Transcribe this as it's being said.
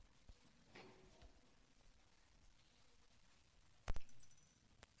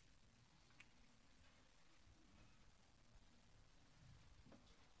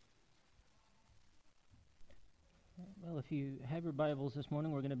Well, if you have your Bibles this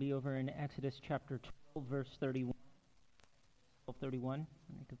morning, we're going to be over in Exodus chapter 12, verse 31. 12:31.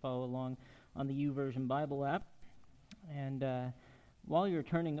 You can follow along on the YouVersion Bible app. And while you're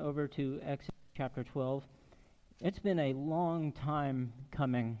turning over to Exodus chapter 12, it's been a long time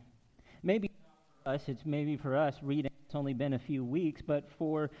coming. Maybe for us reading, it's only been a few weeks, but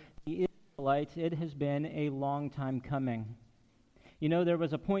for the Israelites, it has been a long time coming. You know, there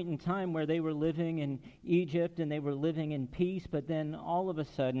was a point in time where they were living in Egypt and they were living in peace, but then all of a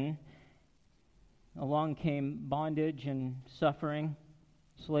sudden, along came bondage and suffering,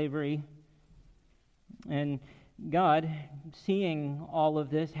 slavery. And God, seeing all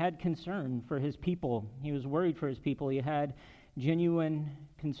of this, had concern for his people. He was worried for his people. He had genuine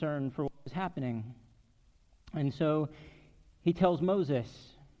concern for what was happening. And so he tells Moses,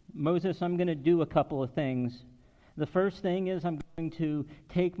 I'm going to do a couple of things. The first thing is I'm going to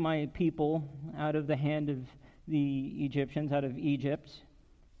take my people out of the hand of the Egyptians, out of Egypt.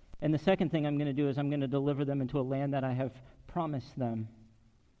 And the second thing I'm going to do is I'm going to deliver them into a land that I have promised them.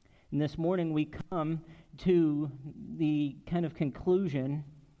 And this morning we come to the kind of conclusion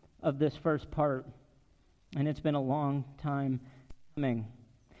of this first part. And it's been a long time coming.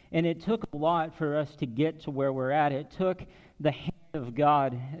 And it took a lot for us to get to where we're at. It took the hand of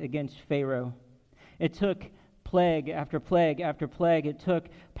God against Pharaoh. It took plague after plague after plague. It took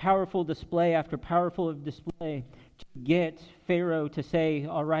powerful display after powerful display to get Pharaoh to say,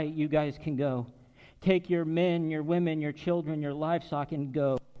 all right, you guys can go. Take your men, your women, your children, your livestock, and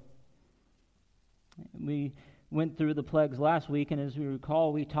go. We went through the plagues last week, and as we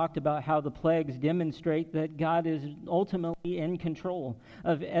recall, we talked about how the plagues demonstrate that God is ultimately in control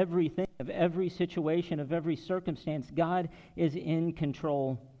of everything, of every situation, of every circumstance. God is in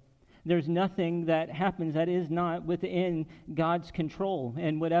control. There's nothing that happens that is not within God's control.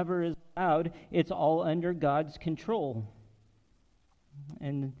 And whatever is allowed, it's all under God's control.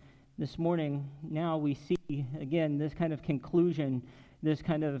 And this morning, now we see, again, this kind of conclusion, this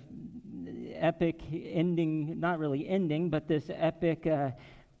kind of epic ending, not really ending, but this epic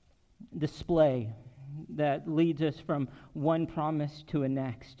display that leads us from one promise to a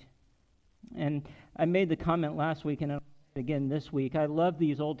next. And I made the comment last week, and again this week, I love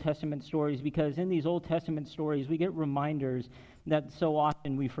these Old Testament stories because in these Old Testament stories we get reminders that so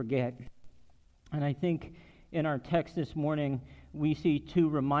often we forget. And I think in our text this morning we see two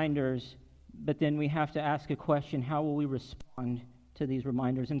reminders, but then we have to ask a question: how will we respond to these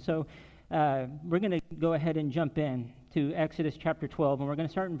reminders? And so we're going to go ahead and jump in to Exodus chapter 12, and we're going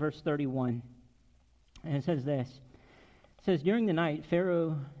to start in verse 31. And it says this. It says, during the night,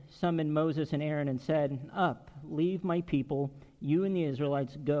 Pharaoh summoned Moses and Aaron and said, up, leave my people, you and the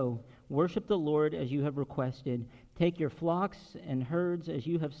Israelites, go. Worship the Lord as you have requested. Take your flocks and herds as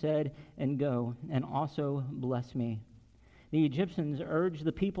you have said, and go, and also bless me. The Egyptians urged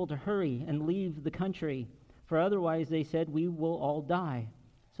the people to hurry and leave the country, for otherwise, they said, we will all die.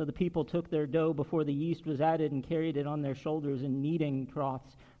 So the people took their dough before the yeast was added and carried it on their shoulders in kneading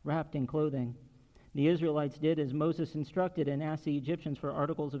troughs wrapped in clothing. The Israelites did as Moses instructed and asked the Egyptians for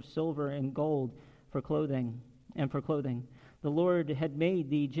articles of silver and gold for clothing. The Lord had made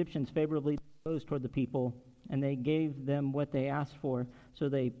the Egyptians favorably disposed toward the people, and they gave them what they asked for, so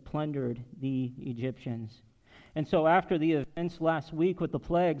they plundered the Egyptians. And so after the events last week with the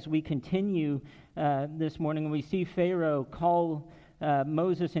plagues, we continue this morning, and we see Pharaoh call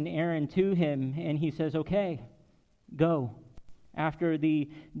Moses and Aaron to him, and he says, okay, go. After the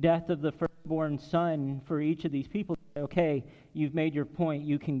death of the firstborn son for each of these people, okay, you've made your point,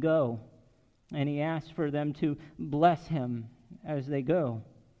 you can go. And he asked for them to bless him as they go.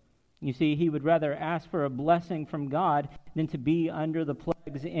 You see, he would rather ask for a blessing from God than to be under the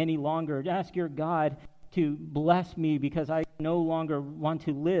plagues any longer. Ask your God to bless me because I no longer want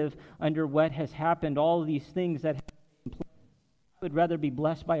to live under what has happened, all of these things that have taken place. I would rather be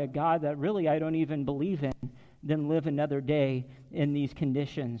blessed by a God that really I don't even believe in than live another day in these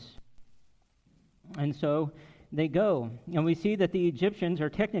conditions. And so they go. And we see that the Egyptians are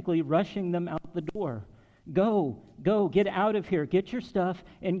technically rushing them out the door. Go, get out of here, get your stuff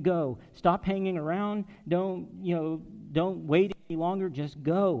and go. Stop hanging around. Don't wait any longer, just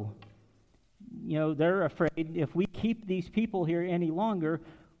go. They're afraid if we keep these people here any longer,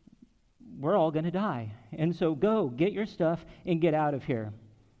 we're all going to die. And so go, get your stuff and get out of here.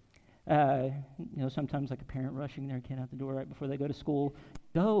 Sometimes like a parent rushing their kid out the door right before they go to school.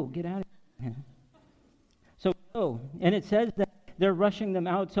 Go, get out of here. So go. And it says that they're rushing them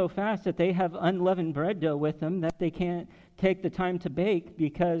out so fast that they have unleavened bread dough with them that they can't take the time to bake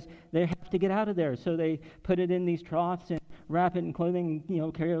because they have to get out of there. So they put it in these troughs and wrap it in clothing,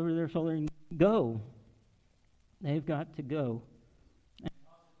 carry it over their shoulder and go. They've got to go. And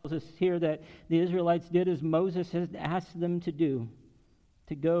it tells us here that the Israelites did as Moses had asked them to do,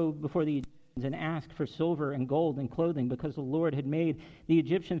 to go before the Egyptians and ask for silver and gold and clothing, because the Lord had made the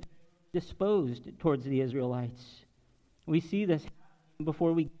Egyptians disposed towards the Israelites. We see this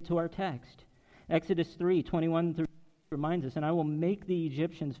before we get to our text. Exodus 3:21 through reminds us, and I will make the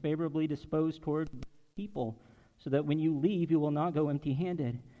Egyptians favorably disposed toward people, so that when you leave, you will not go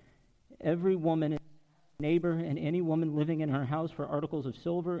empty-handed. Every woman, neighbor, and any woman living in her house for articles of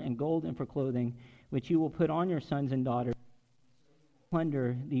silver and gold and for clothing, which you will put on your sons and daughters,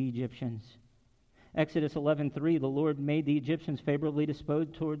 plunder the Egyptians. Exodus 11:3, the Lord made the Egyptians favorably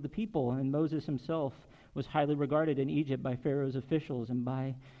disposed toward the people, and Moses himself was highly regarded in Egypt by Pharaoh's officials and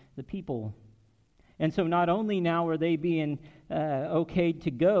by the people. And so not only now are they being okayed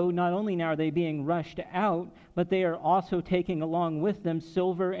to go, not only now are they being rushed out, but they are also taking along with them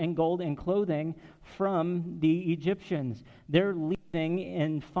silver and gold and clothing from the Egyptians. They're leaving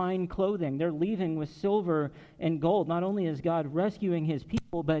in fine clothing. They're leaving with silver and gold. Not only is God rescuing his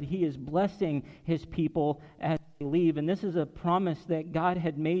people, but he is blessing his people as they leave. And this is a promise that God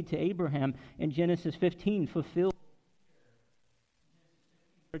had made to Abraham in Genesis 15, fulfilled.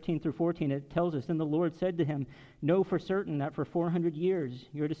 13 through 14, it tells us, then the Lord said to him, know for certain that for 400 years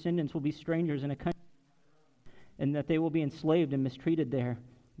your descendants will be strangers in a country, and that they will be enslaved and mistreated there.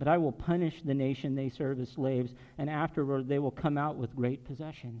 But I will punish the nation they serve as slaves, and afterward they will come out with great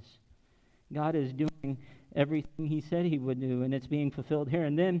possessions. God is doing everything he said he would do, and it's being fulfilled here.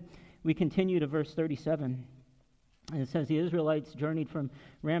 And then we continue to verse 37, and it says, the Israelites journeyed from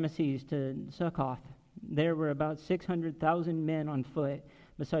Ramesses to Succoth. There were about 600,000 men on foot,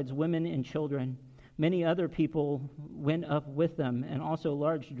 besides women and children. Many other people went up with them, and also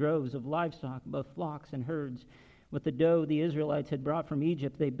large droves of livestock, both flocks and herds. With the dough the Israelites had brought from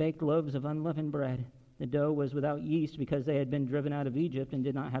Egypt, they baked loaves of unleavened bread. The dough was without yeast because they had been driven out of Egypt and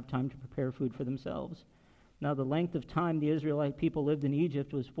did not have time to prepare food for themselves. Now the length of time the Israelite people lived in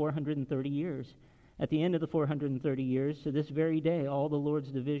Egypt was 430 years. At the end of the 430 years, to this very day, all the Lord's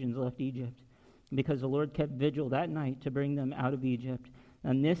divisions left Egypt, because the Lord kept vigil that night to bring them out of Egypt.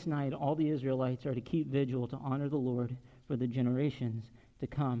 And this night, all the Israelites are to keep vigil to honor the Lord for the generations to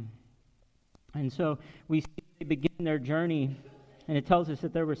come. And so we see they begin their journey, and it tells us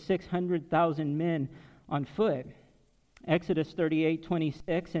that there were 600,000 men on foot. Exodus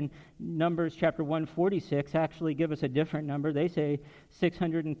 38:26 and Numbers chapter 146 actually give us a different number. They say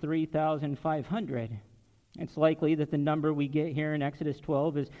 603,500. It's likely that the number we get here in Exodus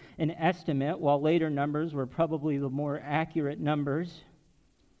 12 is an estimate, while later numbers were probably the more accurate numbers.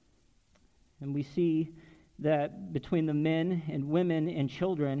 And we see that between the men and women and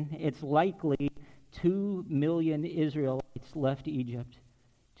children, it's likely 2 million Israelites left Egypt.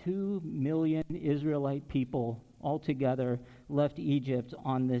 2 million Israelite people altogether left Egypt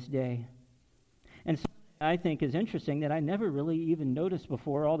on this day. And something I think is interesting that I never really even noticed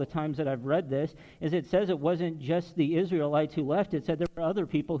before all the times that I've read this is it says it wasn't just the Israelites who left. It said there were other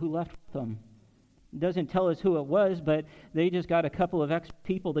people who left with them. It doesn't tell us who it was, but they just got a couple of extra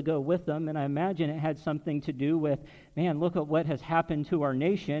people to go with them, and I imagine it had something to do with, man, look at what has happened to our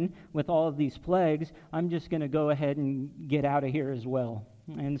nation with all of these plagues. I'm just going to go ahead and get out of here as well.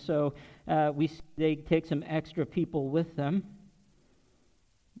 And so they take some extra people with them.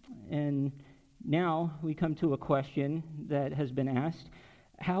 And now we come to a question that has been asked.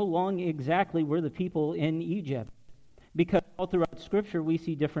 How long exactly were the people in Egypt? Because all throughout Scripture we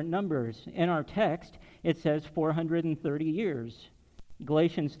see different numbers. In our text, it says 430 years.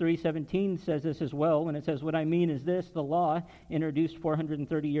 Galatians 3:17 says this as well, when it says, what I mean is this, the law, introduced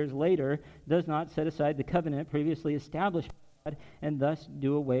 430 years later, does not set aside the covenant previously established by God and thus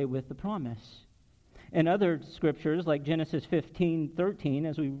do away with the promise. In other scriptures, like Genesis 15:13,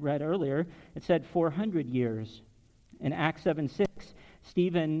 as we read earlier, it said 400 years. In Acts 7:6,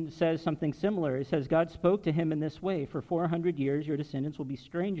 Stephen says something similar. He says, God spoke to him in this way, for 400 years your descendants will be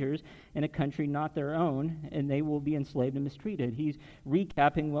strangers in a country not their own, and they will be enslaved and mistreated. He's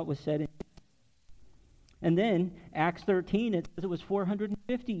recapping what was said. And then, Acts 13, it says it was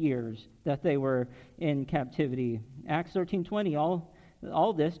 450 years that they were in captivity. Acts 13:20,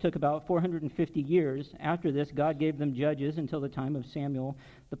 all this took about 450 years. After this, God gave them judges until the time of Samuel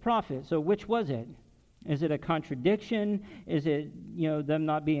the prophet. So which was it? Is it a contradiction? Is it, them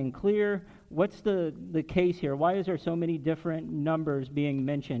not being clear? What's the case here? Why is there so many different numbers being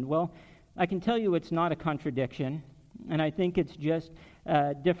mentioned? Well, I can tell you it's not a contradiction, and I think it's just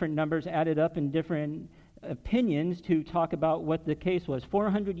different numbers added up in different opinions to talk about what the case was.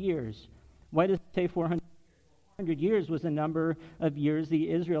 400 years. Why does it say 400? 400 years was the number of years the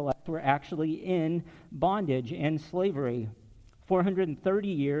Israelites were actually in bondage and slavery. 430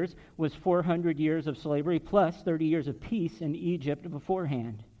 years was 400 years of slavery plus 30 years of peace in Egypt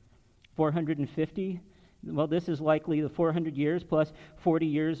beforehand. 450, well, this is likely the 400 years plus 40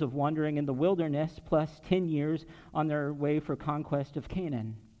 years of wandering in the wilderness plus 10 years on their way for conquest of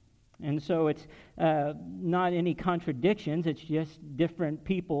Canaan. And so it's not any contradictions. It's just different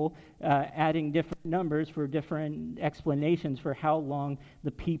people adding different numbers for different explanations for how long the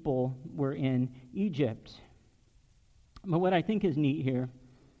people were in Egypt. But what I think is neat here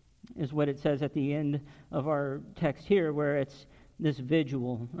is what it says at the end of our text here, where it's this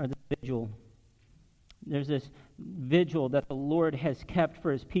vigil, or the vigil. There's this vigil that the Lord has kept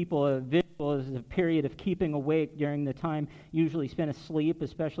for his people. A vigil is a period of keeping awake during the time usually spent asleep,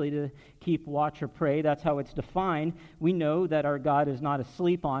 especially to keep watch or pray. That's how it's defined. We know that our God is not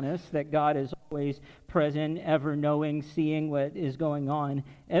asleep on us, that God is always present, ever knowing, seeing what is going on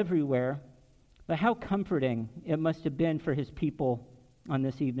everywhere. But how comforting it must have been for his people on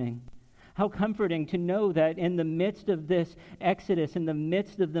this evening. How comforting to know that in the midst of this exodus, in the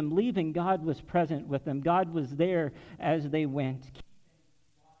midst of them leaving, God was present with them. God was there as they went, keeping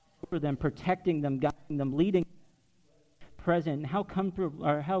over them, protecting them, guiding them, leading them, present. How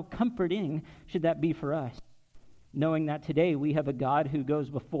comforting should that be for us? Knowing that today we have a God who goes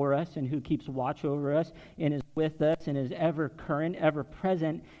before us and who keeps watch over us and is with us and is ever current, ever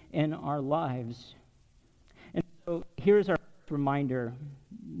present in our lives. And so here's our reminder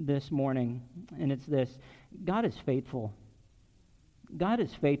this morning, and it's this: God is faithful. God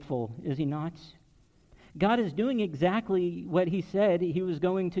is faithful, is he not? God is doing exactly what he said he was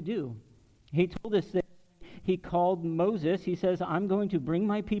going to do. He told us that he called Moses. He says, I'm going to bring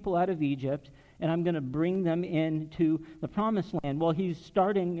my people out of Egypt, and I'm going to bring them into the promised land. Well, he's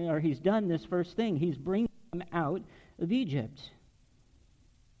done this first thing. He's bringing them out of Egypt.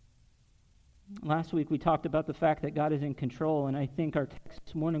 Last week we talked about the fact that God is in control, and I think our text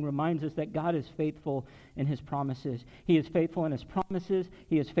this morning reminds us that God is faithful in his promises. He is faithful in his promises.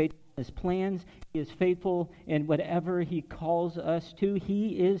 He is faithful in his plans. He is faithful in whatever he calls us to.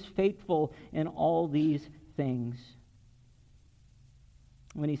 He is faithful in all these things.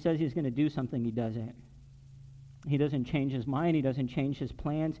 When he says he's going to do something, he does it. He doesn't change his mind. He doesn't change his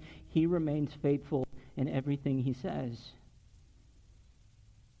plans. He remains faithful in everything he says.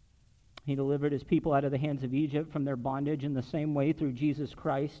 He delivered his people out of the hands of Egypt from their bondage in the same way through Jesus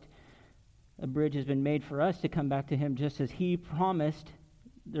Christ. A bridge has been made for us to come back to him just as he promised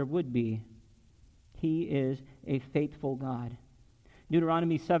there would be. He is a faithful God.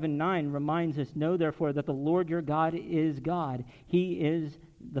 Deuteronomy 7:9 reminds us, know therefore that the Lord your God is God. He is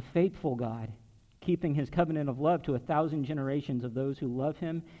the faithful God, keeping his covenant of love to 1,000 generations of those who love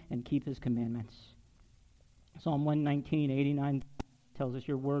him and keep his commandments. Psalm 119:89 tells us,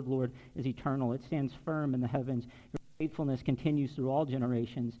 your word, Lord, is eternal. It stands firm in the heavens. Your faithfulness continues through all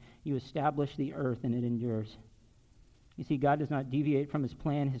generations. You establish the earth, and it endures. You see, God does not deviate from his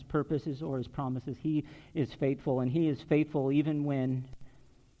plan, his purposes, or his promises. He is faithful, and he is faithful even when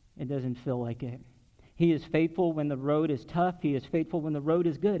it doesn't feel like it. He is faithful when the road is tough. He is faithful when the road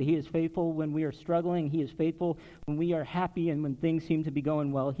is good. He is faithful when we are struggling. He is faithful when we are happy and when things seem to be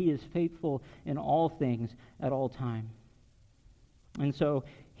going well. He is faithful in all things at all time. And so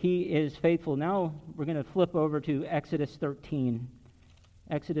he is faithful. Now we're going to flip over to Exodus 13.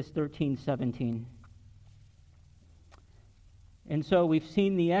 Exodus 13:17. And so we've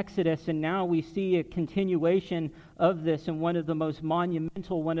seen the Exodus, and now we see a continuation of this in one of the most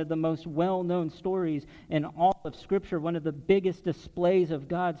monumental, one of the most well-known stories in all of Scripture, one of the biggest displays of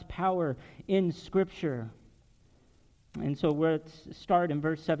God's power in Scripture. And so let's start in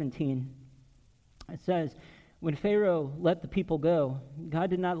verse 17. It says, when Pharaoh let the people go,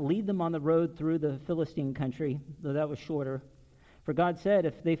 God did not lead them on the road through the Philistine country, though that was shorter. For God said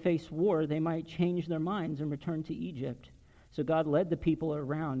if they face war, they might change their minds and return to Egypt. So God led the people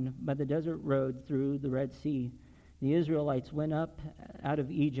around by the desert road through the Red Sea. The Israelites went up out of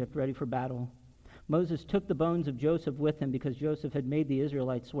Egypt ready for battle. Moses took the bones of Joseph with him because Joseph had made the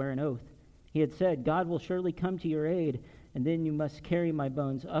Israelites swear an oath. He had said, God will surely come to your aid, and then you must carry my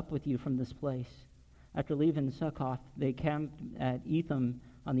bones up with you from this place. After leaving Succoth, they camped at Etham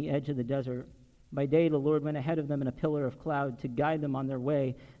on the edge of the desert. By day, the Lord went ahead of them in a pillar of cloud to guide them on their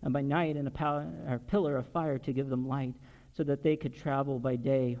way, and by night in a pillar of fire to give them light, so that they could travel by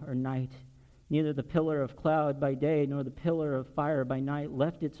day or night. Neither the pillar of cloud by day nor the pillar of fire by night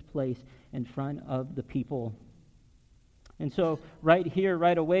left its place in front of the people. And so right here,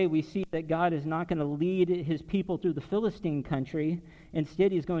 right away, we see that God is not going to lead his people through the Philistine country.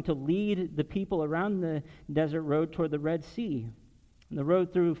 Instead, he's going to lead the people around the desert road toward the Red Sea. And the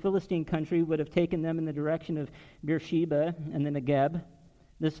road through Philistine country would have taken them in the direction of Beersheba and the Negeb.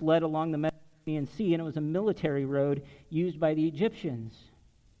 This led along the Mediterranean Sea, and it was a military road used by the Egyptians.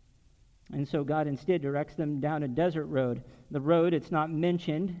 And so God instead directs them down a desert road. The road, it's not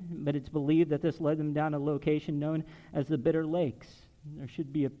mentioned, but it's believed that this led them down a location known as the Bitter Lakes. There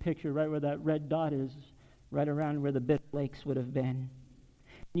should be a picture right where that red dot is, right around where the Bitter Lakes would have been.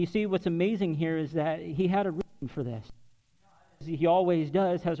 And you see, what's amazing here is that he had a reason for this. He always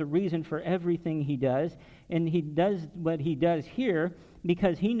does, has a reason for everything he does. And he does what he does here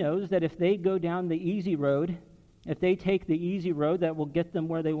because he knows that if they go down the easy road, if they take the easy road that will get them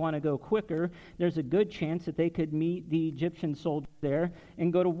where they want to go quicker, there's a good chance that they could meet the Egyptian soldiers there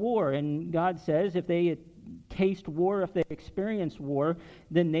and go to war. And God says if they taste war, if they experience war,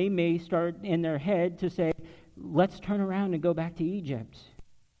 then they may start in their head to say, let's turn around and go back to Egypt.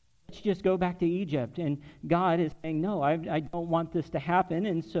 Let's just go back to Egypt. And God is saying, no, I don't want this to happen.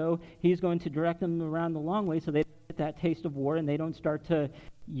 And so he's going to direct them around the long way so they don't get that taste of war and they don't start to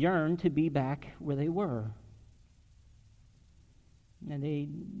yearn to be back where they were. And he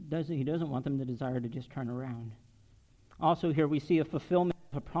doesn't want them to desire to just turn around. Also here we see a fulfillment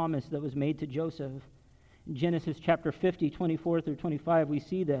of a promise that was made to Joseph. In Genesis chapter 50, 24 through 25, we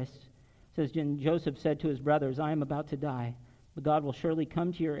see this. It says, Joseph said to his brothers, I am about to die, but God will surely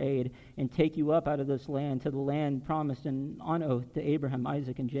come to your aid and take you up out of this land to the land promised on oath to Abraham,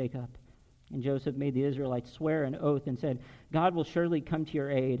 Isaac, and Jacob. And Joseph made the Israelites swear an oath and said, God will surely come to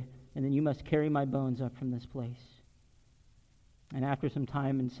your aid, and then you must carry my bones up from this place. And after some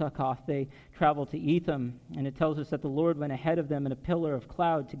time in Succoth, they traveled to Etham, and it tells us that the Lord went ahead of them in a pillar of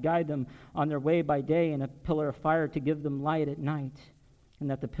cloud to guide them on their way by day and a pillar of fire to give them light at night, and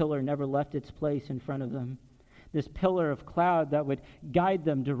that the pillar never left its place in front of them. This pillar of cloud that would guide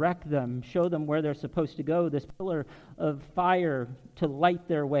them, direct them, show them where they're supposed to go, this pillar of fire to light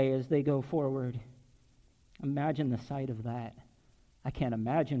their way as they go forward. Imagine the sight of that. I can't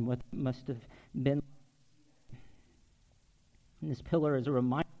imagine what it must have been. And this pillar is a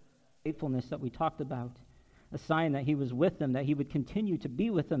reminder of the faithfulness that we talked about, a sign that he was with them, that he would continue to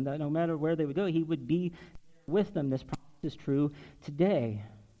be with them, that no matter where they would go, he would be with them. This promise is true today,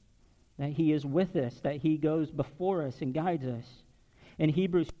 that he is with us, that he goes before us and guides us. In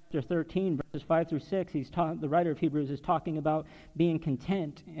Hebrews chapter 13, verses 5 through 6, the writer of Hebrews is talking about being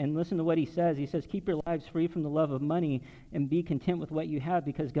content. And listen to what he says. He says, keep your lives free from the love of money and be content with what you have,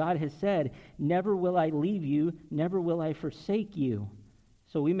 because God has said, never will I leave you, never will I forsake you.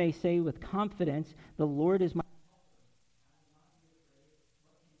 So we may say with confidence, the Lord is my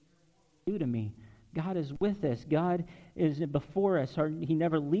do to me. God is with us. God is before us. He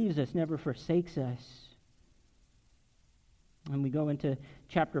never leaves us, never forsakes us. And we go into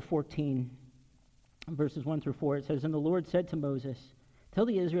chapter 14, verses 1 through 4. It says, and the Lord said to Moses, tell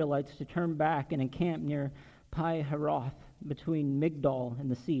the Israelites to turn back and encamp near Pi-Haroth, between Migdol and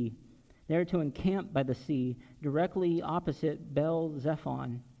the sea. They are to encamp by the sea, directly opposite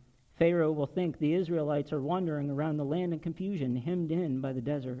Bel-Zephon. Pharaoh will think the Israelites are wandering around the land in confusion, hemmed in by the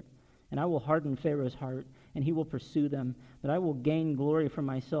desert. And I will harden Pharaoh's heart, and he will pursue them. But I will gain glory for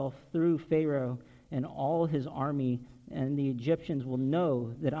myself through Pharaoh and all his army, and the Egyptians will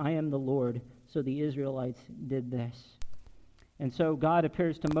know that I am the Lord. So the Israelites did this. And so God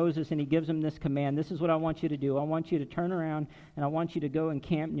appears to Moses, and he gives him this command. This is what I want you to do. I want you to turn around, and I want you to go and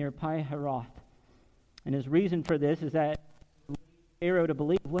camp near Pi-Haroth. And his reason for this is that Pharaoh to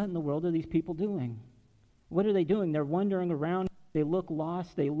believe, what in the world are these people doing? What are they doing? They're wandering around. They look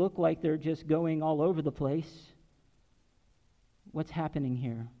lost. They look like they're just going all over the place. What's happening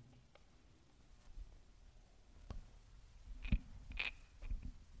here?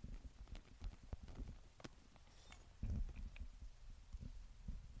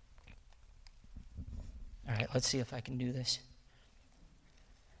 All right, let's see if I can do this.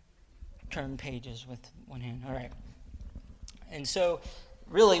 Turn pages with one hand. All right. And so,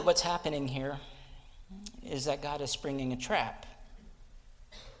 really what's happening here is that God is springing a trap.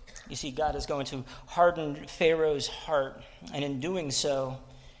 You see, God is going to harden Pharaoh's heart, and in doing so,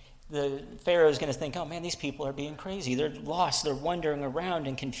 the Pharaoh is going to think, oh man, these people are being crazy. They're lost. They're wandering around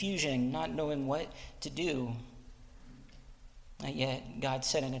in confusion, not knowing what to do. And yet, God's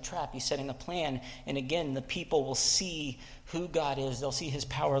setting a trap. He's setting a plan. And again, the people will see who God is. They'll see his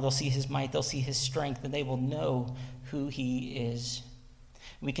power. They'll see his might. They'll see his strength. And they will know who he is.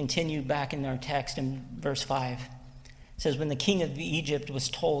 We continue back in our text in verse 5. It says, when the king of Egypt was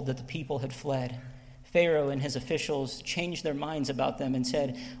told that the people had fled, Pharaoh and his officials changed their minds about them and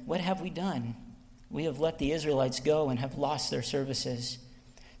said, "What have we done? We have let the Israelites go and have lost their services."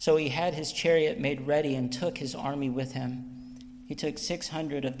 So he had his chariot made ready and took his army with him. He took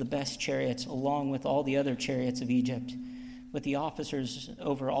 600 of the best chariots, along with all the other chariots of Egypt, with the officers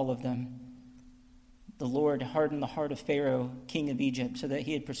over all of them. The Lord hardened the heart of Pharaoh, king of Egypt, so that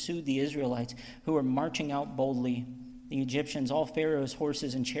he had pursued the Israelites, who were marching out boldly. The Egyptians, all Pharaoh's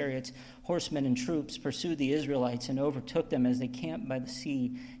horses and chariots, horsemen and troops, pursued the Israelites and overtook them as they camped by the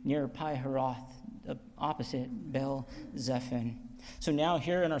sea near Pi-hahiroth, opposite Baal-zephon. So now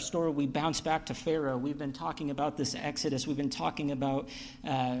here in our story, we bounce back to Pharaoh. We've been talking about this Exodus. We've been talking about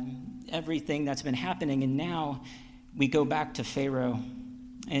everything that's been happening. And now we go back to Pharaoh.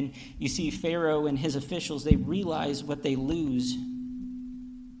 And you see Pharaoh and his officials, they realize what they lose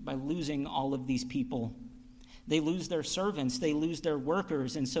by losing all of these people. They lose their servants. They lose their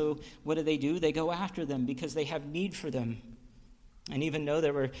workers. And so what do? They go after them because they have need for them. And even though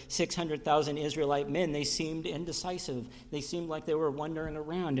there were 600,000 Israelite men, they seemed indecisive. They seemed like they were wandering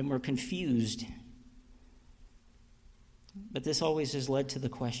around and were confused. But this always has led to the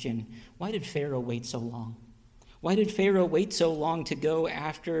question, why did Pharaoh wait so long? Why did Pharaoh wait so long to go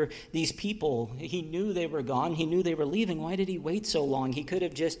after these people? He knew they were gone. He knew they were leaving. Why did he wait so long? He could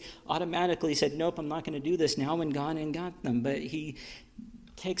have just automatically said, nope, I'm not going to do this now, and gone and got them. But he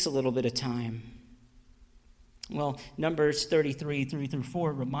takes a little bit of time. Well, Numbers 33,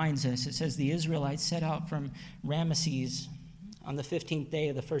 3-4 reminds us. It says, the Israelites set out from Ramesses on the 15th day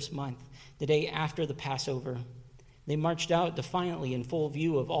of the first month, the day after the Passover. They marched out defiantly in full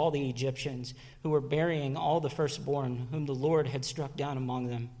view of all the Egyptians who were burying all the firstborn whom the Lord had struck down among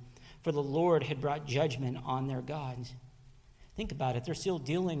them. For the Lord had brought judgment on their gods. Think about it. They're still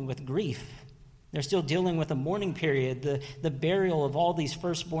dealing with grief. They're still dealing with a mourning period, the burial of all these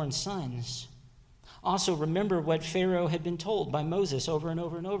firstborn sons. Also, remember what Pharaoh had been told by Moses over and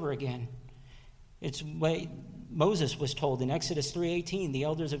over and over again. It's what Moses was told in Exodus 3:18, the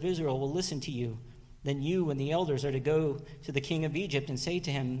elders of Israel will listen to you. Then you and the elders are to go to the king of Egypt and say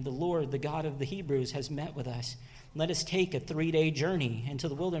to him, the Lord, the God of the Hebrews, has met with us. Let us take a 3-day journey into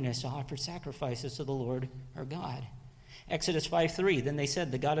the wilderness to offer sacrifices to the Lord our God. Exodus 5:3, then they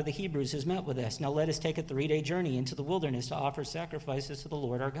said, the God of the Hebrews has met with us. Now let us take a 3-day journey into the wilderness to offer sacrifices to the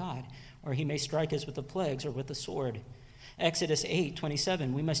Lord our God, or he may strike us with the plagues or with the sword. Exodus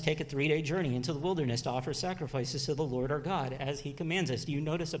 8:27, we must take a 3-day journey into the wilderness to offer sacrifices to the Lord our God, as he commands us. Do you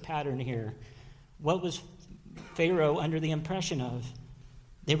notice a pattern here? What was Pharaoh under the impression of?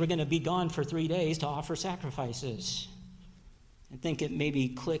 They were going to be gone for 3 days to offer sacrifices. I think it maybe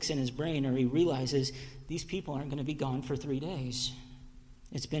clicks in his brain, or he realizes these people aren't going to be gone for 3 days.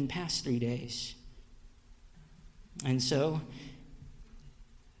 It's been past 3 days. And so,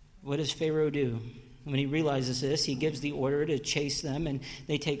 what does Pharaoh do? When he realizes this, he gives the order to chase them, and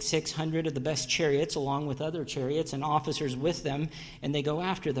they take 600 of the best chariots along with other chariots and officers with them, and they go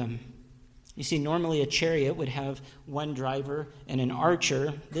after them. You see, normally a chariot would have one driver and an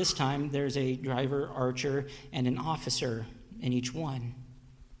archer. This time there's a driver, archer, and an officer in each one.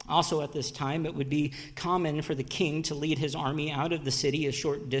 Also at this time, it would be common for the king to lead his army out of the city a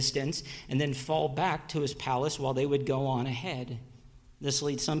short distance and then fall back to his palace while they would go on ahead. This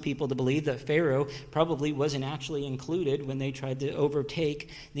leads some people to believe that Pharaoh probably wasn't actually included when they tried to overtake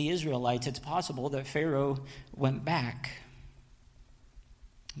the Israelites. It's possible that Pharaoh went back.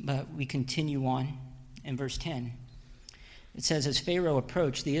 But we continue on in verse 10. It says, as Pharaoh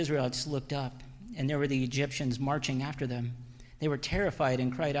approached, the Israelites looked up, and there were the Egyptians marching after them. They were terrified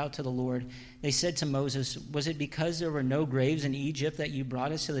and cried out to the Lord. They said to Moses, was it because there were no graves in Egypt that you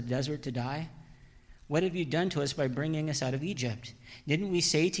brought us to the desert to die? What have you done to us by bringing us out of Egypt? Didn't we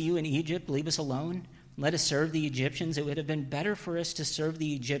say to you in Egypt, leave us alone? Let us serve the Egyptians. It would have been better for us to serve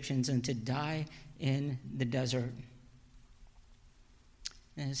the Egyptians than to die in the desert.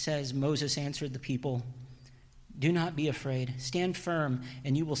 And it says, Moses answered the people, do not be afraid. Stand firm,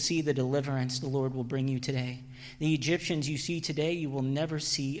 and you will see the deliverance the Lord will bring you today. The Egyptians you see today, you will never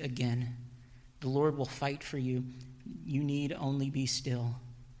see again. The Lord will fight for you. You need only be still.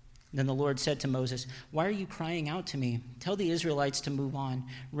 Then the Lord said to Moses, why are you crying out to me? Tell the Israelites to move on.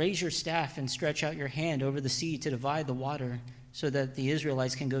 Raise your staff and stretch out your hand over the sea to divide the water, so that the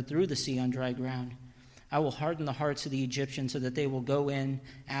Israelites can go through the sea on dry ground. I will harden the hearts of the Egyptians so that they will go in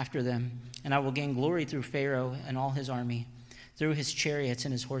after them, and I will gain glory through Pharaoh and all his army, through his chariots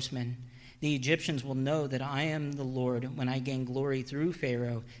and his horsemen. The Egyptians will know that I am the Lord when I gain glory through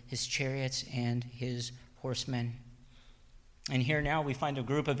Pharaoh, his chariots, and his horsemen. And here now we find a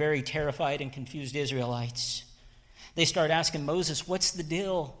group of very terrified and confused Israelites. They start asking Moses, what's the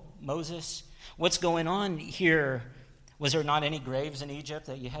deal, Moses? What's going on here? Was there not any graves in Egypt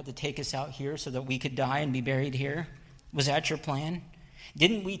that you had to take us out here so that we could die and be buried here? Was that your plan?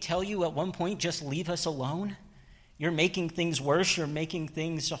 Didn't we tell you at one point, just leave us alone? You're making things worse. You're making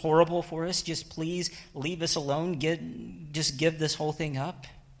things horrible for us. Just please leave us alone. Just give this whole thing up.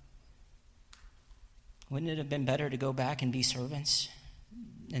 Wouldn't it have been better to go back and be servants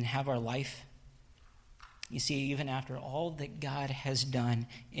and have our life? You see, even after all that God has done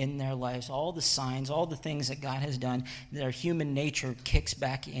in their lives, all the signs, all the things that God has done, their human nature kicks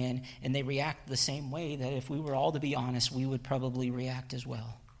back in, and they react the same way that if we were all to be honest, we would probably react as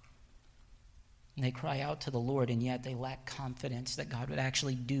well. And they cry out to the Lord, and yet they lack confidence that God would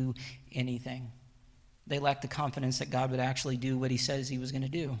actually do anything. They lack the confidence that God would actually do what he says he was going to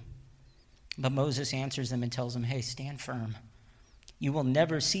do. But Moses answers them and tells them, hey, stand firm. You will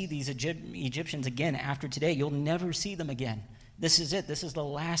never see these Egyptians again after today. You'll never see them again. This is it. This is the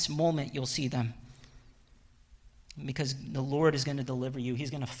last moment you'll see them. Because the Lord is going to deliver you. He's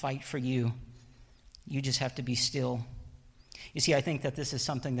going to fight for you. You just have to be still. You see, I think that this is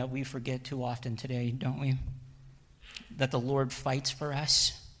something that we forget too often today, don't we? That the Lord fights for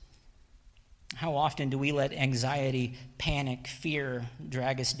us. How often do we let anxiety, panic, fear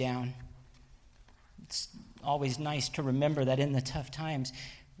drag us down? It's always nice to remember that in the tough times,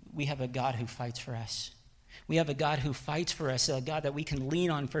 we have a God who fights for us. We have a God who fights for us, a God that we can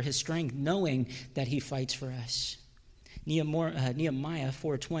lean on for his strength, knowing that he fights for us. Nehemiah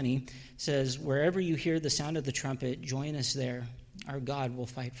 4:20 says, wherever you hear the sound of the trumpet, join us there. Our God will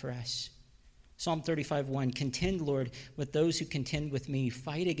fight for us. Psalm 35:1, contend, Lord, with those who contend with me.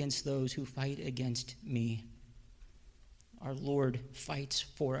 Fight against those who fight against me. Our Lord fights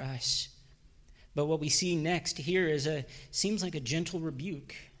for us. But what we see next here seems like a gentle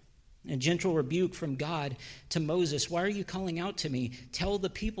rebuke from God to Moses. Why are you calling out to me? Tell the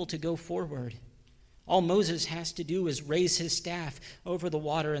people to go forward. All Moses has to do is raise his staff over the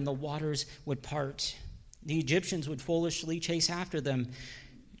water, and the waters would part. The Egyptians would foolishly chase after them.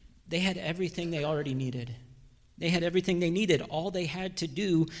 They had everything they already needed. They had everything they needed. All they had to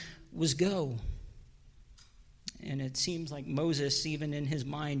do was go. And it seems like Moses, even in his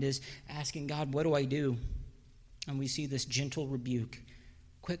mind, is asking God, what do I do? And we see this gentle rebuke.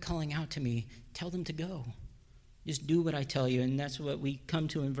 Quit calling out to me. Tell them to go. Just do what I tell you. And that's what we come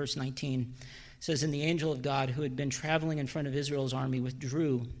to in verse 19. It says, and the angel of God who had been traveling in front of Israel's army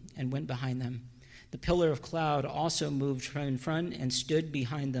withdrew and went behind them. The pillar of cloud also moved from in front and stood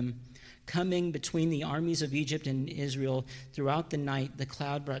behind them. Coming between the armies of Egypt and Israel throughout the night, the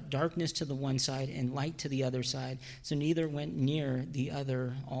cloud brought darkness to the one side and light to the other side, so neither went near the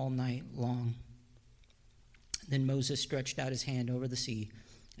other all night long. Then Moses stretched out his hand over the sea,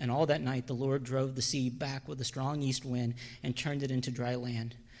 and all that night the Lord drove the sea back with a strong east wind and turned it into dry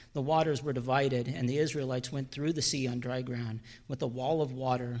land. The waters were divided, and the Israelites went through the sea on dry ground, with a wall of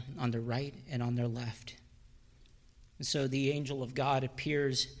water on their right and on their left. And so the angel of God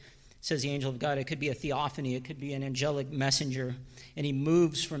appears. Says the angel of God, it could be a theophany, it could be an angelic messenger, and he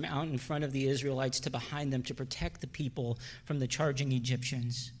moves from out in front of the Israelites to behind them to protect the people from the charging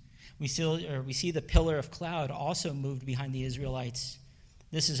Egyptians. We see the pillar of cloud also moved behind the Israelites.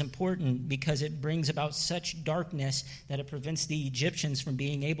 This is important because it brings about such darkness that it prevents the Egyptians from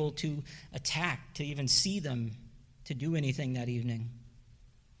being able to attack, to even see them, to do anything that evening.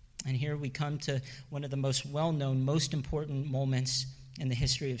 And here we come to one of the most well-known, most important moments in the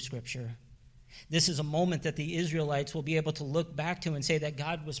history of Scripture. This is a moment that the Israelites will be able to look back to and say that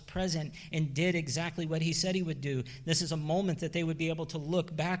God was present and did exactly what he said he would do. This is a moment that they would be able to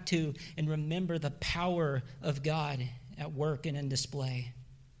look back to and remember the power of God at work and in display.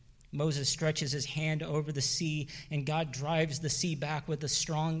 Moses stretches his hand over the sea, and God drives the sea back with a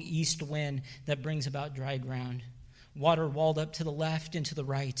strong east wind that brings about dry ground. Water walled up to the left and to the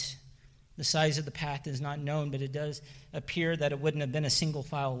right. The size of the path is not known, but it does appear that it wouldn't have been a single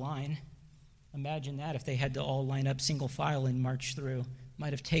file line. Imagine that if they had to all line up single file and march through.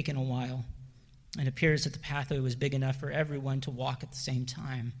 Might have taken a while. It appears that the pathway was big enough for everyone to walk at the same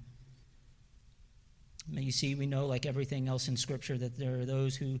time. You see, we know, like everything else in Scripture, that there are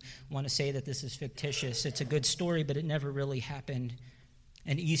those who want to say that this is fictitious. It's a good story, but it never really happened.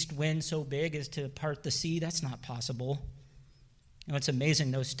 An east wind so big as to part the sea, that's not possible. You know, it's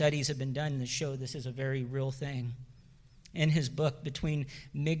amazing. Those studies have been done that show this is a very real thing. In his book, Between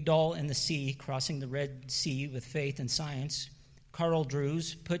Migdol and the Sea, Crossing the Red Sea with Faith and Science, Carl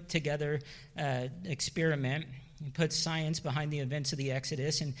Drews put together an experiment. He put science behind the events of the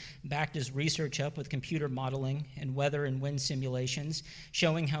Exodus and backed his research up with computer modeling and weather and wind simulations,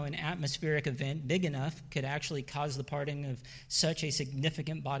 showing how an atmospheric event big enough could actually cause the parting of such a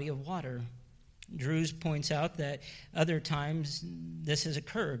significant body of water. Drews points out that other times this has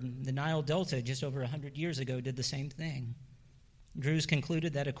occurred. The Nile Delta, just over 100 years ago, did the same thing. Drews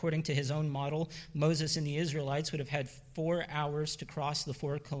concluded that according to his own model, Moses and the Israelites would have had 4 hours to cross the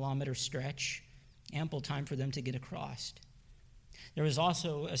 4-kilometer stretch, ample time for them to get across. There was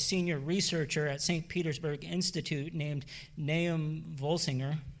also a senior researcher at St. Petersburg Institute named Nahum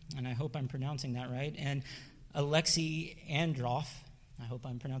Volsinger, and I hope I'm pronouncing that right, and Alexei Androv, I hope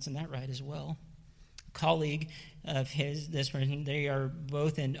I'm pronouncing that right as well, colleague of his, this person, they are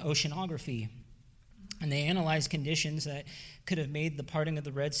both in oceanography, and they analyzed conditions that could have made the parting of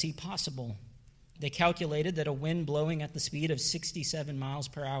the Red Sea possible. They calculated that a wind blowing at the speed of 67 miles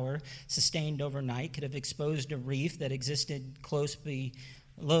per hour, sustained overnight, could have exposed a reef that existed close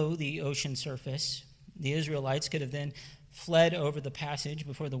below the ocean surface. The Israelites could have then fled over the passage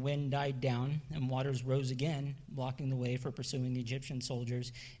before the wind died down and waters rose again, blocking the way for pursuing Egyptian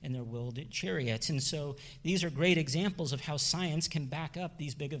soldiers in their wheeled chariots. And so these are great examples of how science can back up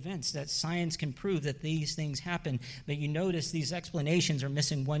these big events, that science can prove that these things happen. But you notice these explanations are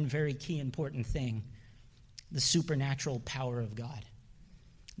missing one very key important thing: the supernatural power of God.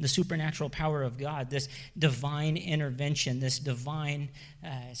 The supernatural power of God, this divine intervention, this divine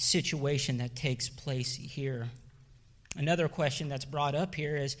situation that takes place here. Another question that's brought up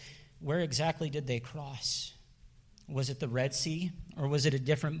here is, where exactly did they cross? Was it the Red Sea, or was it a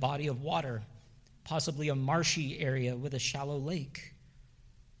different body of water, possibly a marshy area with a shallow lake?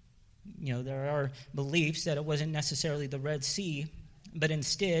 You know, there are beliefs that it wasn't necessarily the Red Sea, but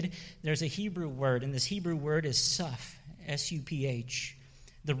instead there's a Hebrew word, and this Hebrew word is suph, S-U-P-H.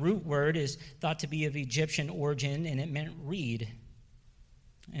 The root word is thought to be of Egyptian origin, and it meant reed.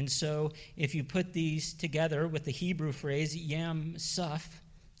 And so if you put these together with the Hebrew phrase Yam Suph,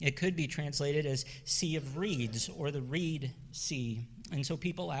 it could be translated as Sea of Reeds or the Reed Sea. And so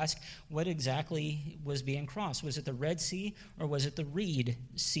people ask, what exactly was being crossed? Was it the Red Sea or was it the Reed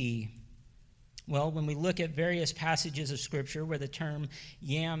Sea? Well, when we look at various passages of Scripture where the term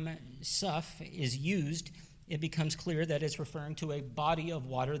Yam Suph is used, it becomes clear that it's referring to a body of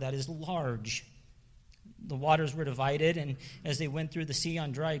water that is large. The waters were divided, and as they went through the sea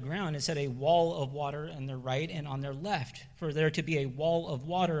on dry ground, it said a wall of water on their right and on their left. For there to be a wall of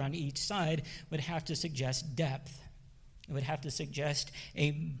water on each side would have to suggest depth. It would have to suggest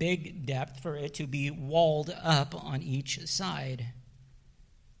a big depth for it to be walled up on each side.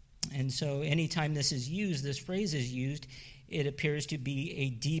 And so anytime this is used, this phrase is used, it appears to be a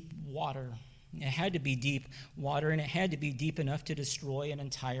deep water. It had to be deep water, and it had to be deep enough to destroy an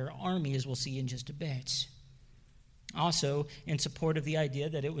entire army, as we'll see in just a bit. Also, in support of the idea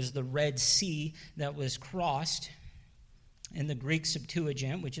that it was the Red Sea that was crossed, in the Greek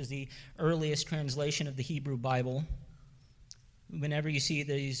Septuagint, which is the earliest translation of the Hebrew Bible, whenever you see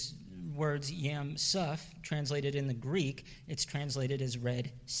these words Yam Suph translated in the Greek, it's translated as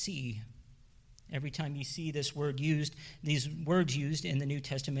Red Sea. Every time you see this word used, these words used in the New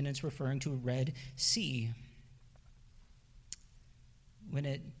Testament, it's referring to a Red Sea. When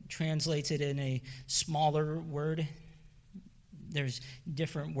it translates it in a smaller word, there's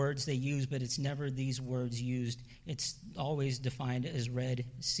different words they use, but it's never these words used. It's always defined as Red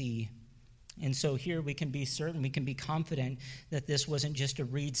Sea. And so here we can be certain, we can be confident that this wasn't just a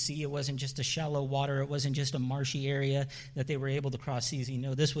reed sea, it wasn't just a shallow water, it wasn't just a marshy area that they were able to cross easy.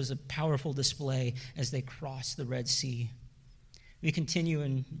 No, this was a powerful display as they crossed the Red Sea. We continue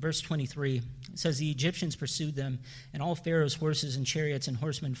in verse 23. It says, the Egyptians pursued them, and all Pharaoh's horses and chariots and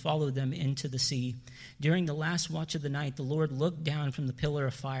horsemen followed them into the sea. During the last watch of the night, the Lord looked down from the pillar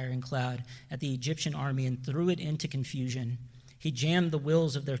of fire and cloud at the Egyptian army and threw it into confusion. He jammed the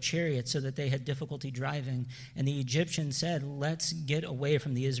wheels of their chariots so that they had difficulty driving, and the Egyptians said, let's get away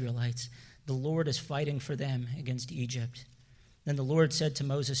from the Israelites. The Lord is fighting for them against Egypt. Then the Lord said to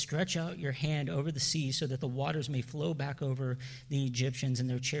Moses, stretch out your hand over the sea so that the waters may flow back over the Egyptians and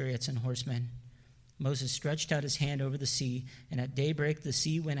their chariots and horsemen. Moses stretched out his hand over the sea, and at daybreak the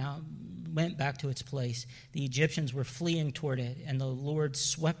sea went back to its place. The Egyptians were fleeing toward it, and the Lord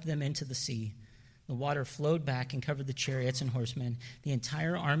swept them into the sea. The water flowed back and covered the chariots and horsemen. The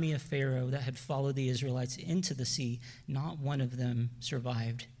entire army of Pharaoh that had followed the Israelites into the sea, not one of them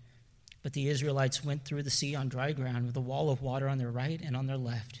survived. But the Israelites went through the sea on dry ground with a wall of water on their right and on their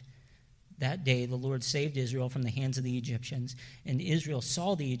left. That day the Lord saved Israel from the hands of the Egyptians, and Israel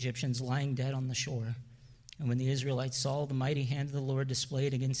saw the Egyptians lying dead on the shore. And when the Israelites saw the mighty hand of the Lord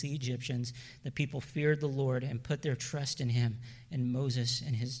displayed against the Egyptians, the people feared the Lord and put their trust in him and Moses,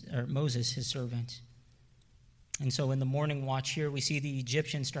 his servant. And so in the morning watch here, we see the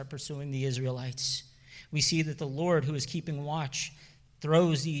Egyptians start pursuing the Israelites. We see that the Lord, who is keeping watch,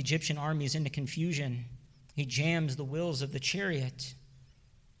 throws the Egyptian armies into confusion. He jams the wheels of the chariot.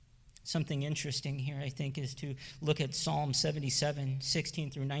 Something interesting here, I think, is to look at Psalm 77,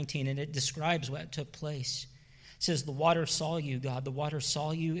 16 through 19, and it describes what took place. It says, the water saw you, God. The water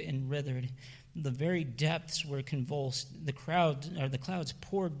saw you and withered. The very depths were convulsed. The clouds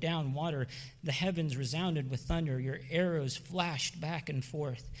poured down water. The heavens resounded with thunder. Your arrows flashed back and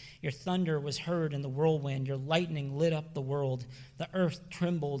forth. Your thunder was heard in the whirlwind. Your lightning lit up the world. The earth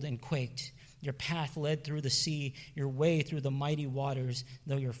trembled and quaked. Your path led through the sea, your way through the mighty waters,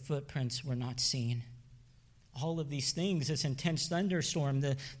 though your footprints were not seen. All of these things, this intense thunderstorm,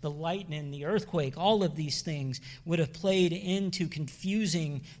 the lightning, the earthquake, all of these things would have played into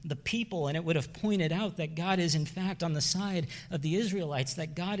confusing the people, and it would have pointed out that God is in fact on the side of the Israelites,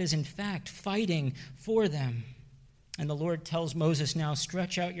 that God is in fact fighting for them. And the Lord tells Moses now,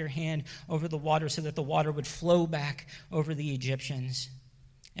 stretch out your hand over the water so that the water would flow back over the Egyptians.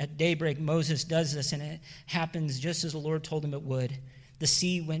 At daybreak, Moses does this, and it happens just as the Lord told him it would. The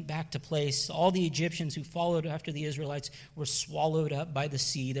sea went back to place. All the Egyptians who followed after the Israelites were swallowed up by the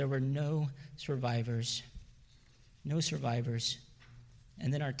sea. There were no survivors. No survivors.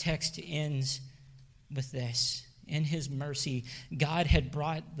 And then our text ends with this. In his mercy, God had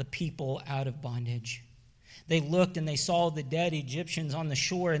brought the people out of bondage. They looked and they saw the dead Egyptians on the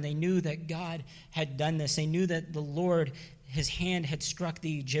shore, and they knew that God had done this. They knew that the Lord, his hand had struck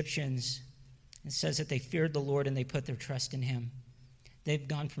the Egyptians. It says that they feared the Lord and they put their trust in him. They've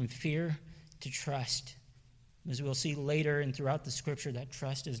gone from fear to trust. As we'll see later and throughout the scripture, that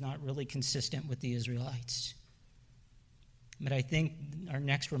trust is not really consistent with the Israelites. But I think our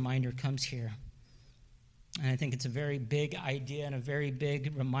next reminder comes here. And I think it's a very big idea and a very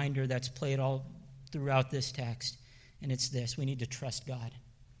big reminder that's played all throughout this text. And it's this: we need to trust God.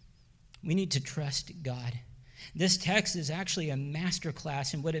 We need to trust God. This text is actually a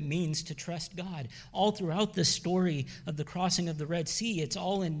masterclass in what it means to trust God. All throughout the story of the crossing of the Red Sea, it's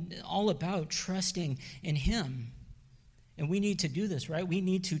all about trusting in him. And we need to do this, right? We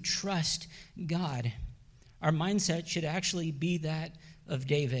need to trust God. Our mindset should actually be that of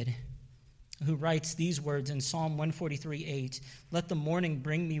David, who writes these words in Psalm 143:8, let the morning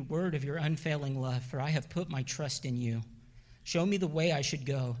bring me word of your unfailing love, for I have put my trust in you. Show me the way I should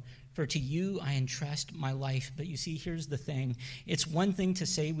go, for to you I entrust my life. But you see, here's the thing. It's one thing to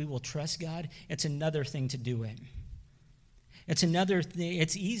say we will trust God. It's another thing to do it. It's another thing.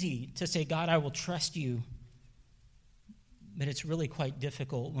 It's easy to say, God, I will trust you. But it's really quite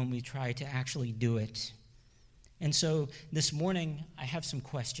difficult when we try to actually do it. And so this morning, I have some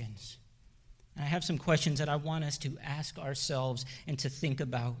questions. I have some questions that I want us to ask ourselves and to think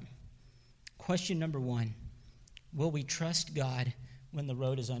about. Question number one, will we trust God when the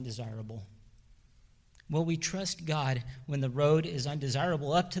road is undesirable? Will we trust God when the road is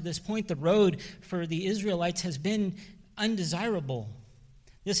undesirable? Up to this point, the road for the Israelites has been undesirable.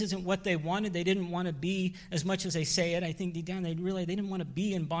 This isn't what they wanted. They didn't want to be, as much as they say it, I think deep down they realized they didn't want to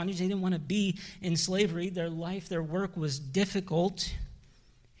be in bondage. They didn't want to be in slavery. Their life, their work was difficult.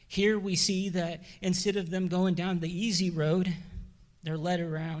 Here we see that instead of them going down the easy road, they're led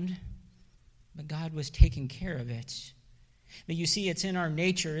around. But God was taking care of it. But you see, it's in our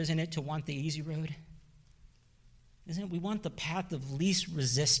nature, isn't it, to want the easy road? Isn't it? We want the path of least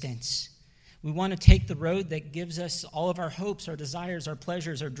resistance. We want to take the road that gives us all of our hopes, our desires, our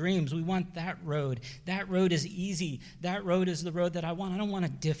pleasures, our dreams. We want that road. That road is easy. That road is the road that I want. I don't want a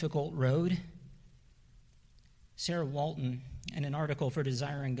difficult road. Sarah Walton, in an article for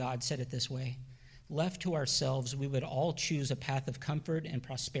Desiring God, said it this way: left to ourselves, we would all choose a path of comfort and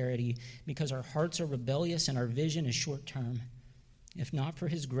prosperity because our hearts are rebellious and our vision is short-term. If not for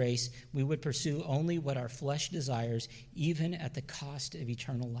his grace, we would pursue only what our flesh desires, even at the cost of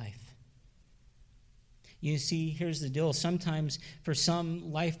eternal life. You see, here's the deal. Sometimes for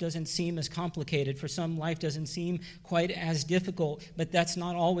some, life doesn't seem as complicated. For some, life doesn't seem quite as difficult, but that's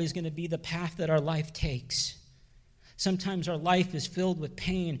not always going to be the path that our life takes. Sometimes our life is filled with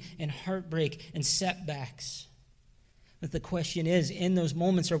pain and heartbreak and setbacks. But the question is, in those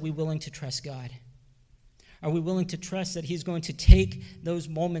moments, are we willing to trust God? Are we willing to trust that he's going to take those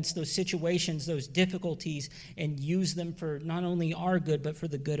moments, those situations, those difficulties, and use them for not only our good, but for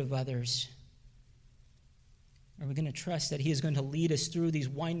the good of others? Are we going to trust that he is going to lead us through these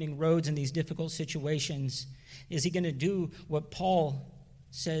winding roads and these difficult situations? Is he going to do what Paul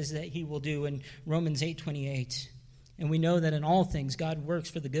says that he will do in Romans 8:28? And we know that in all things, God works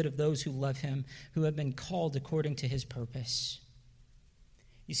for the good of those who love him, who have been called according to his purpose.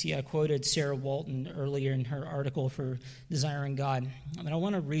 You see, I quoted Sarah Walton earlier in her article for Desiring God. I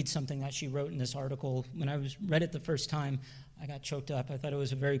want to read something that she wrote in this article. When I read it the first time, I got choked up. I thought it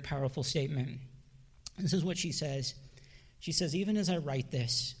was a very powerful statement. This is what she says. She says, even as I write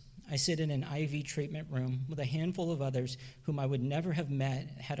this, I sit in an IV treatment room with a handful of others whom I would never have met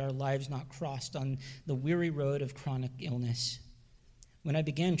had our lives not crossed on the weary road of chronic illness. When I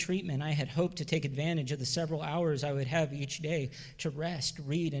began treatment, I had hoped to take advantage of the several hours I would have each day to rest,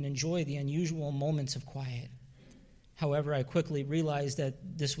 read, and enjoy the unusual moments of quiet. However, I quickly realized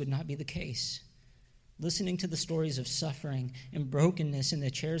that this would not be the case. Listening to the stories of suffering and brokenness in the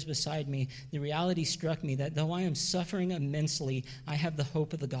chairs beside me, the reality struck me that though I am suffering immensely, I have the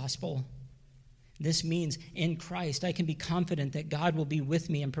hope of the gospel. This means in Christ, I can be confident that God will be with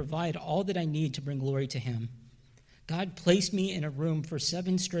me and provide all that I need to bring glory to him. God placed me in a room for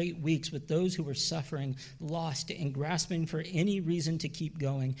 7 straight weeks with those who were suffering, lost, and grasping for any reason to keep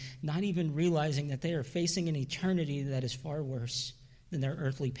going, not even realizing that they are facing an eternity that is far worse than their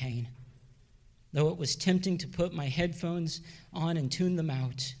earthly pain. Though it was tempting to put my headphones on and tune them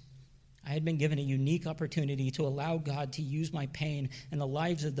out, I had been given a unique opportunity to allow God to use my pain and the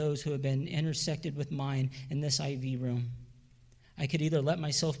lives of those who have been intersected with mine in this IV room. I could either let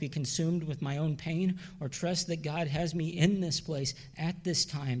myself be consumed with my own pain or trust that God has me in this place at this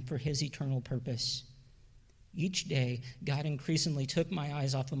time for his eternal purpose. Each day, God increasingly took my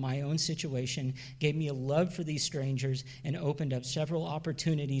eyes off of my own situation, gave me a love for these strangers, and opened up several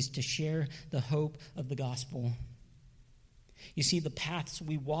opportunities to share the hope of the gospel. You see, the paths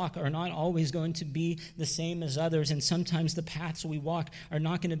we walk are not always going to be the same as others, and sometimes the paths we walk are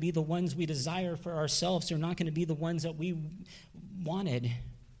not going to be the ones we desire for ourselves. They're not going to be the ones that we wanted.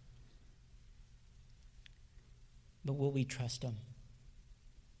 But will we trust him?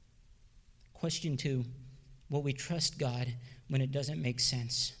 Question 2. Will we trust God when it doesn't make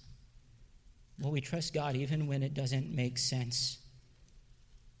sense? Will we trust God even when it doesn't make sense?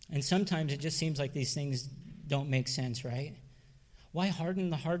 And sometimes it just seems like these things don't make sense, right? Why harden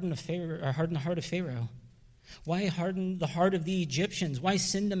the heart of Pharaoh? Why harden the heart of the Egyptians? Why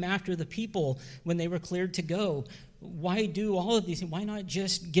send them after the people when they were cleared to go? Why do all of these things? Why not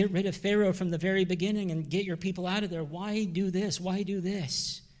just get rid of Pharaoh from the very beginning and get your people out of there? Why do this? Why do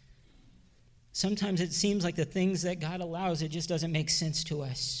this? Sometimes it seems like the things that God allows, it just doesn't make sense to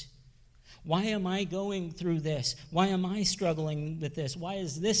us. Why am I going through this? Why am I struggling with this? Why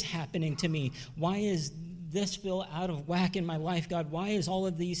is this happening to me? Why is this feel out of whack in my life, God? Why is all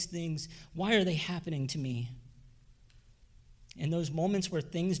of these things, why are they happening to me? In those moments where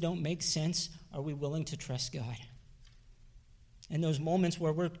things don't make sense, are we willing to trust God? In those moments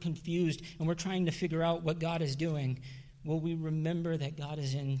where we're confused and we're trying to figure out what God is doing, will we remember that God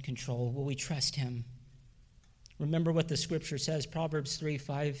is in control? Will we trust him? Remember what the scripture says, Proverbs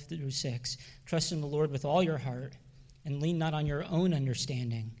 3:5-6. Trust in the Lord with all your heart and lean not on your own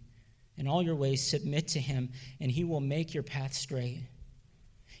understanding. In all your ways submit to him, and he will make your path straight.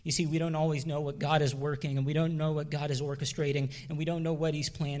 You see, we don't always know what God is working, and we don't know what God is orchestrating, and we don't know what he's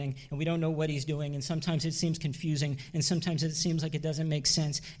planning, and we don't know what he's doing, and sometimes it seems confusing, and sometimes it seems like it doesn't make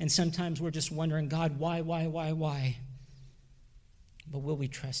sense, and sometimes we're just wondering, God, why? But will we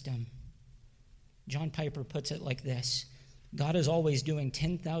trust him? John Piper puts it like this: God is always doing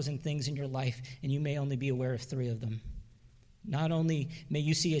 10,000 things in your life, and you may only be aware of 3 of them. Not only may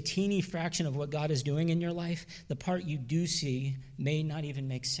you see a teeny fraction of what God is doing in your life, the part you do see may not even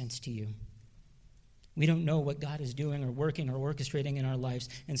make sense to you. We don't know what God is doing or working or orchestrating in our lives,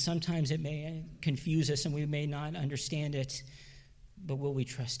 and sometimes it may confuse us and we may not understand it, but will we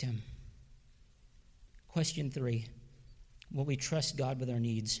trust him? Question 3. Will we trust God with our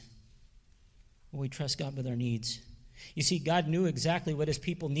needs? Will we trust God with our needs? You see, God knew exactly what his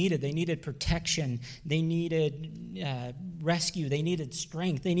people needed. They needed protection. They needed rescue. They needed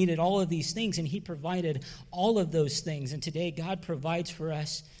strength. They needed all of these things, and he provided all of those things. And today, God provides for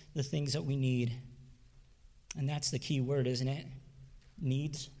us the things that we need. And that's the key word, isn't it?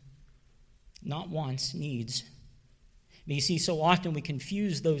 Needs. Not wants, needs. But you see, so often we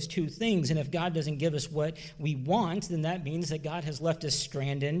confuse those two things, and if God doesn't give us what we want, then that means that God has left us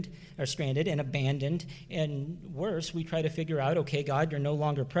stranded and abandoned. And worse, we try to figure out, okay, God, you're no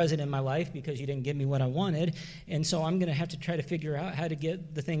longer present in my life because you didn't give me what I wanted, and so I'm going to have to try to figure out how to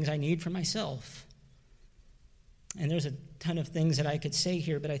get the things I need for myself. And there's a ton of things that I could say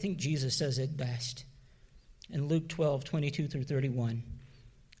here, but I think Jesus says it best. In Luke 12:22-31.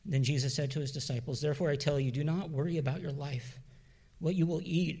 Then Jesus said to his disciples, "Therefore I tell you, do not worry about your life, what you will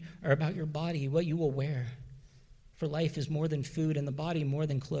eat, or about your body, what you will wear. For life is more than food, and the body more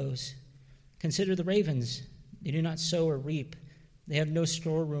than clothes. Consider the ravens. They do not sow or reap. They have no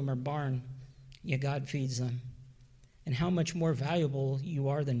storeroom or barn, yet God feeds them. And how much more valuable you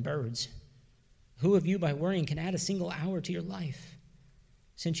are than birds. Who of you by worrying can add a single hour to your life?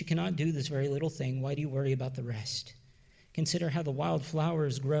 Since you cannot do this very little thing, why do you worry about the rest? Consider how the wild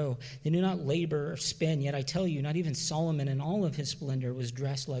flowers grow. They do not labor or spin, yet I tell you, not even Solomon in all of his splendor was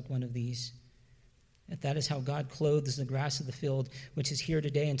dressed like one of these. If that is how God clothes the grass of the field, which is here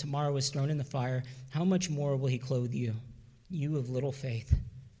today and tomorrow is thrown in the fire, how much more will he clothe you, you of little faith?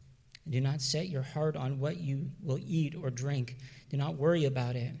 Do not set your heart on what you will eat or drink. Do not worry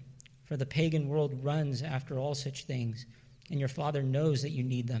about it, for the pagan world runs after all such things, and your Father knows that you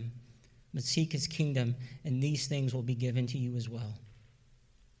need them. But seek his kingdom, and these things will be given to you as well.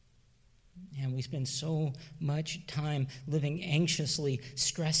 And we spend so much time living anxiously,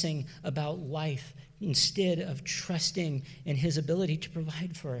 stressing about life, instead of trusting in his ability to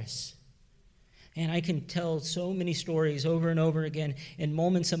provide for us. And I can tell so many stories over and over again in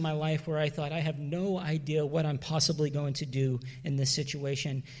moments of my life where I thought, I have no idea what I'm possibly going to do in this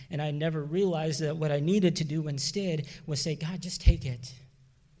situation. And I never realized that what I needed to do instead was say, God, just take it.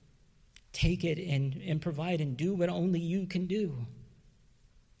 Take it and provide and do what only you can do.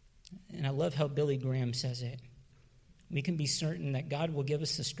 And I love how Billy Graham says it. We can be certain that God will give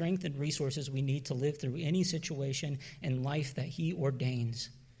us the strength and resources we need to live through any situation in life that he ordains.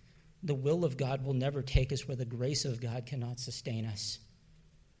 The will of God will never take us where the grace of God cannot sustain us.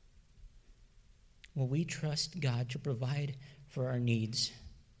 Will we trust God to provide for our needs?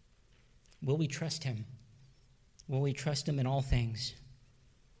 Will we trust him? Will we trust him in all things?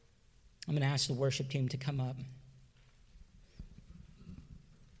 I'm going to ask the worship team to come up.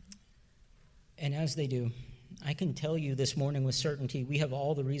 And as they do, I can tell you this morning with certainty, we have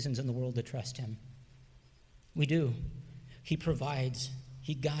all the reasons in the world to trust him. We do. He provides,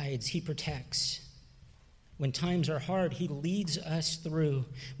 he guides, he protects. When times are hard, he leads us through.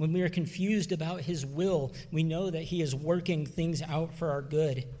 When we are confused about his will, we know that he is working things out for our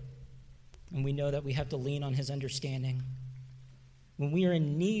good. And we know that we have to lean on his understanding. When we are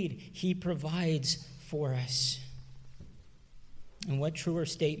in need, he provides for us. And what truer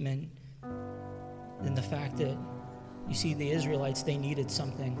statement than the fact that, you see, the Israelites, they needed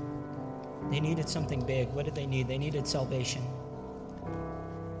something. They needed something big. What did they need? They needed salvation.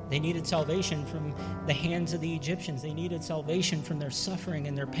 They needed salvation from the hands of the Egyptians. They needed salvation from their suffering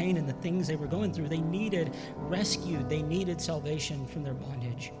and their pain and the things they were going through. They needed rescue. They needed salvation from their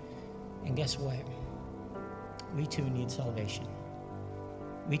bondage. And guess what? We too need salvation.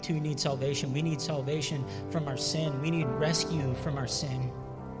 We too need salvation. We need salvation from our sin. We need rescue from our sin.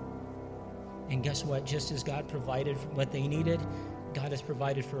 And guess what? Just as God provided what they needed, God has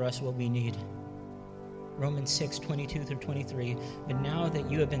provided for us what we need. Romans 6:22-23. But now that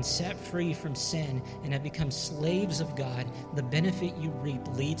you have been set free from sin and have become slaves of God, the benefit you reap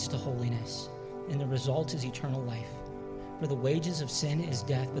leads to holiness, and the result is eternal life. For the wages of sin is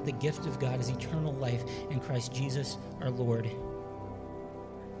death, but the gift of God is eternal life in Christ Jesus our Lord.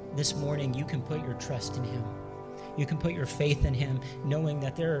 This morning, you can put your trust in him. You can put your faith in him, knowing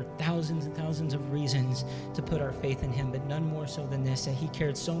that there are thousands and thousands of reasons to put our faith in him, but none more so than this, that he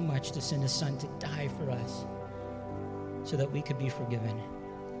cared so much to send his son to die for us so that we could be forgiven.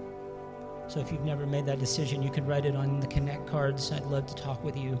 So if you've never made that decision, you can write it on the Connect cards. I'd love to talk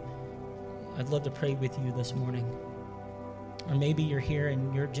with you. I'd love to pray with you this morning. Or maybe you're here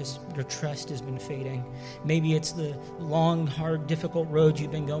and your trust has been fading. Maybe it's the long, hard, difficult road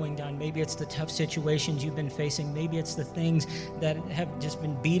you've been going down. Maybe it's the tough situations you've been facing. Maybe it's the things that have just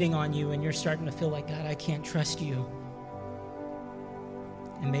been beating on you and you're starting to feel like, God, I can't trust you.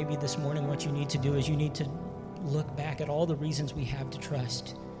 And maybe this morning what you need to do is you need to look back at all the reasons we have to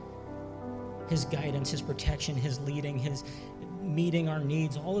trust. His guidance, his protection, his leading, his meeting our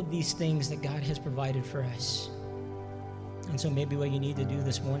needs, all of these things that God has provided for us. And so maybe what you need to do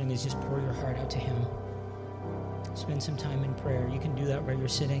this morning is just pour your heart out to him. Spend some time in prayer. You can do that where you're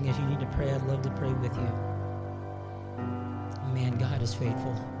sitting. If you need to pray, I'd love to pray with you. Man, God is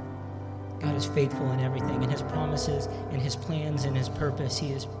faithful. God is faithful in everything. In his promises, in his plans, in his purpose,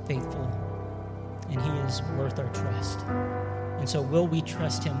 he is faithful. And he is worth our trust. And so will we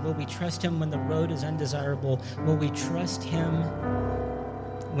trust him? Will we trust him when the road is undesirable? Will we trust him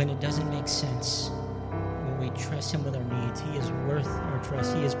when it doesn't make sense? We trust him with our needs. He is worth our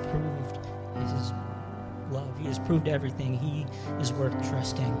trust. He has proved his love. He has proved everything. He is worth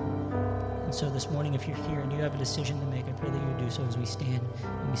trusting. And so this morning, if you're here and you have a decision to make, I pray that you do so as we stand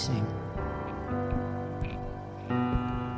and we sing.